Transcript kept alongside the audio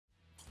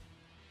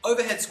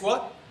Overhead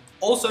squat,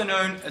 also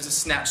known as a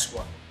snatch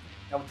squat.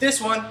 Now with this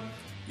one,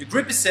 your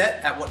grip is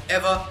set at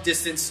whatever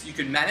distance you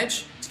can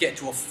manage to get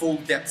to a full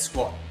depth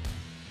squat.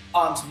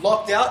 Arms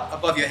locked out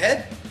above your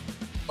head,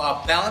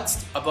 bar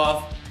balanced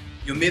above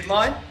your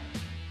midline.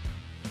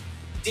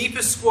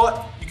 Deepest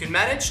squat you can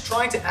manage,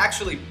 trying to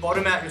actually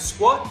bottom out your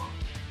squat,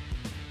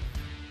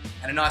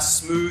 and a nice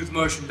smooth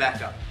motion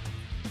back up.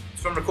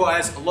 This one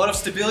requires a lot of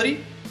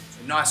stability,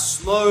 so nice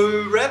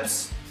slow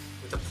reps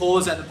with a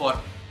pause at the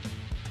bottom.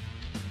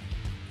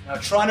 Now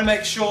trying to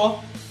make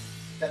sure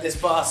that this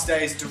bar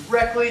stays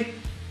directly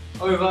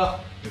over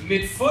your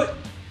midfoot,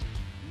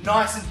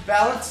 nice and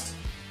balanced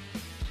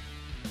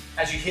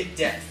as you hit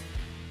depth.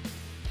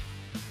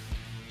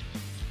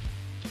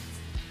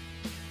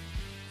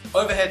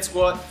 Overhead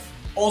squat,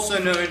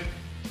 also known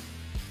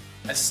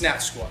as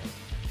snatch squat.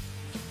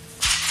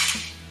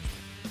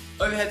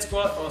 Overhead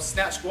squat or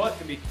snatch squat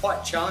can be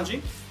quite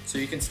challenging, so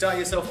you can start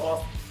yourself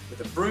off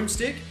with a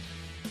broomstick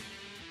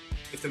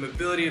if the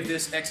mobility of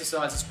this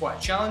exercise is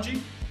quite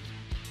challenging,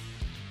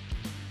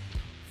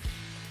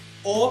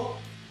 or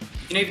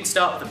you can even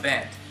start with a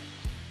band.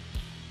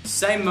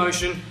 Same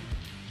motion,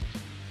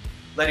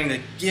 letting the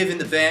give in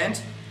the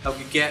band help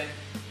you get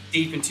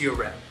deep into your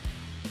rep.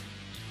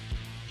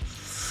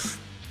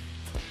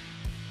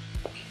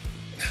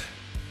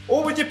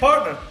 Or with your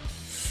partner.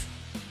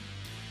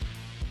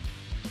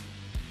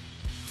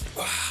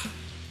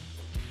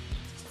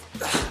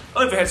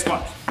 Overhead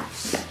squat.